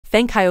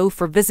Thank you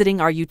for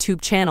visiting our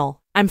YouTube channel.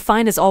 I'm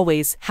fine as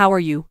always, how are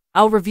you?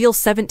 I'll reveal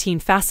 17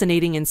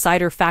 fascinating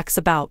insider facts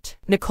about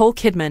Nicole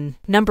Kidman.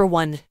 Number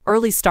 1.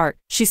 Early start.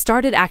 She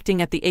started acting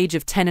at the age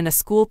of 10 in a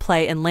school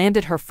play and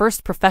landed her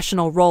first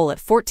professional role at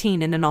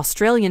 14 in an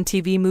Australian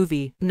TV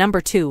movie.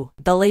 Number 2.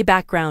 Ballet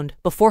background.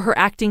 Before her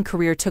acting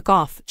career took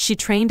off, she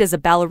trained as a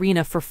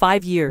ballerina for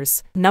 5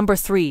 years. Number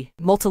 3.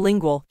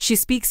 Multilingual. She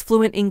speaks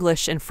fluent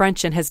English and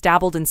French and has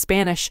dabbled in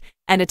Spanish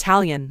and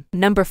Italian.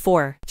 Number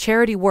 4.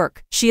 Charity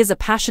work. She is a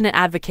passionate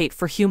advocate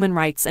for human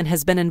rights and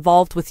has been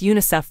involved with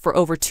UNICEF for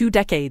over 2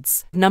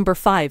 decades. Number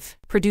 5.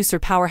 Producer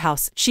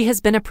powerhouse. She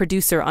has been a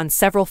producer on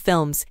several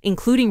films,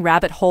 including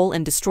Rabbit Hole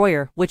and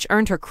Destroyer, which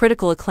earned her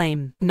critical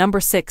acclaim. Number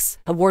 6.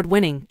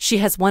 Award-winning. She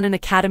has won an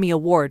Academy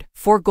Award,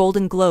 4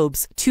 Golden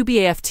Globes, 2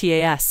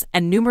 BAFTAs,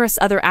 and numerous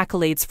other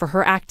accolades for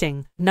her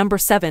acting. Number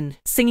 7.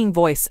 Singing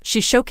voice. She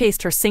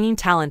showcased her singing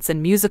talents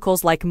in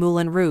musicals like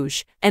Moulin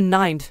Rouge and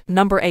 9.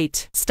 Number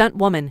 8. Stunt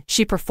woman.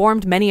 She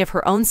performed many of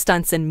her own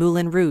stunts in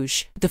Moulin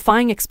Rouge,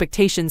 defying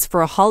expectations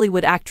for a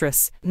Hollywood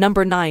actress.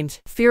 Number 9.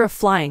 Fear of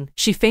flying.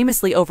 She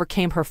famously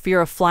overcame her fear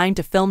of flying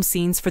to film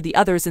scenes for the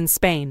others in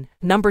Spain.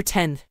 Number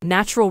 10.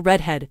 Natural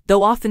redhead.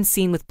 Though often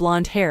seen with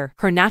blonde hair,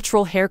 her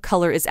natural hair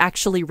color is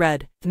actually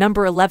red.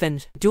 Number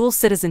 11. Dual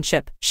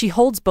citizenship. She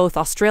holds both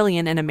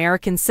Australian and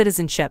American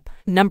citizenship.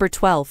 Number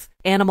 12.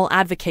 Animal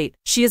advocate.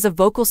 She is a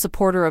vocal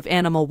supporter of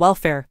animal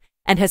welfare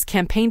and has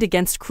campaigned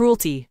against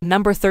cruelty.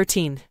 Number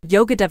 13.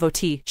 Yoga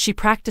devotee. She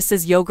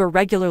practices yoga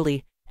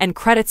regularly and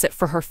credits it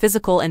for her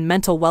physical and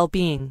mental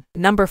well-being.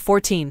 Number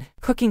 14.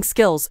 Cooking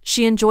skills.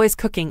 She enjoys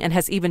cooking and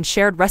has even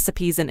shared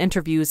recipes in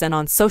interviews and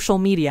on social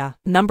media.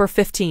 Number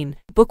 15.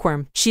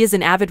 Bookworm. She is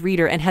an avid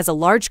reader and has a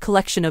large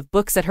collection of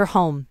books at her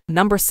home.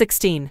 Number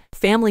 16.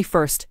 Family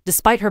first.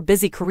 Despite her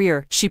busy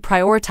career, she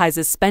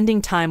prioritizes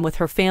spending time with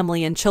her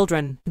family and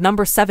children.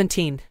 Number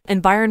 17.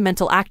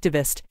 Environmental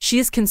activist. She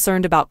is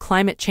concerned about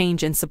climate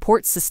change and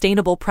supports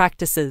sustainable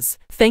practices.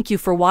 Thank you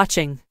for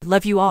watching.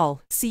 Love you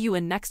all. See you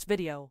in next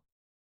video.